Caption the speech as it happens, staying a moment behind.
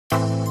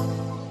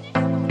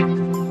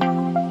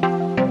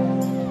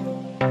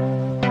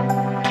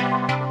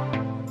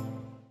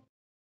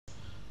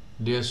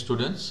Dear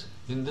students,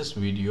 in this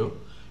video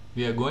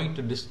we are going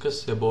to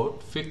discuss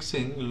about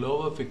fixing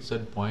lower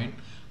fixed point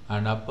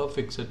and upper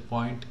fixed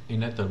point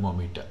in a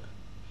thermometer.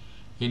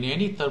 In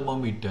any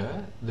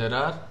thermometer there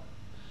are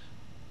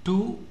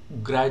two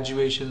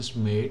graduations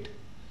made,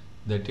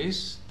 that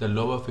is the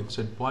lower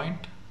fixed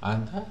point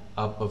and the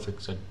upper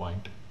fixed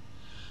point.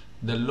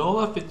 The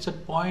lower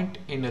fixed point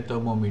in a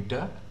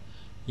thermometer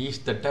is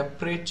the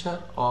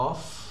temperature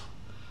of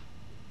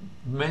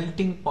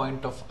melting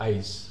point of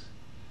ice.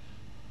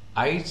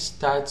 Ice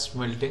starts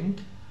melting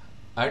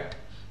at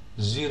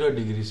 0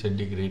 degrees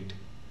centigrade.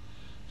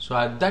 So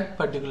at that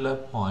particular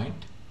point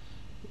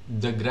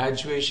the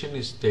graduation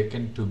is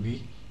taken to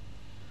be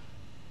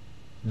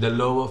the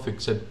lower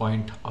fixed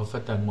point of a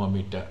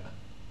thermometer.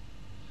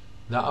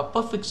 The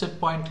upper fixed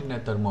point in a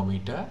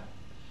thermometer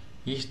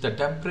is the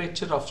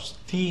temperature of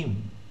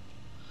steam,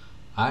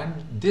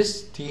 and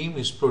this steam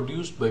is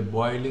produced by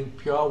boiling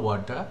pure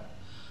water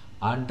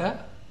under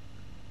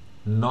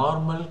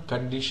normal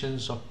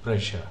conditions of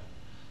pressure.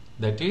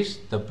 That is,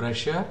 the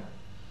pressure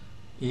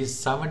is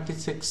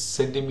 76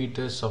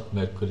 centimeters of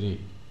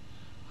mercury.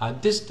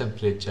 At this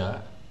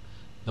temperature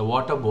the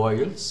water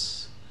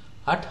boils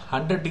at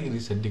 100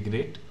 degrees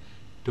centigrade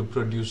to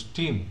produce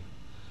steam,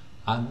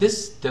 and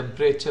this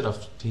temperature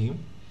of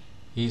steam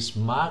is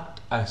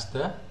marked as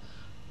the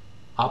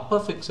upper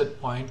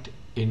fixed point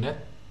in a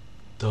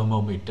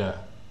thermometer.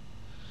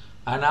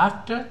 And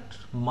after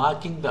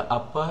marking the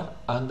upper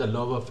and the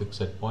lower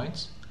fixed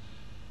points,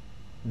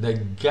 the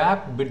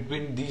gap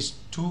between these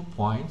 2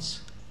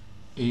 points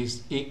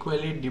is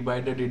equally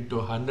divided into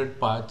 100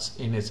 parts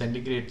in a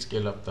centigrade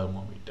scale of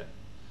thermometer,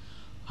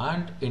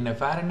 and in a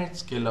Fahrenheit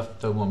scale of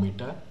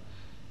thermometer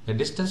the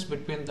distance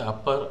between the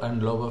upper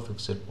and lower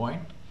fixed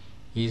point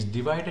is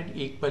divided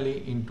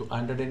equally into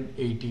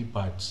 180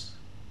 parts.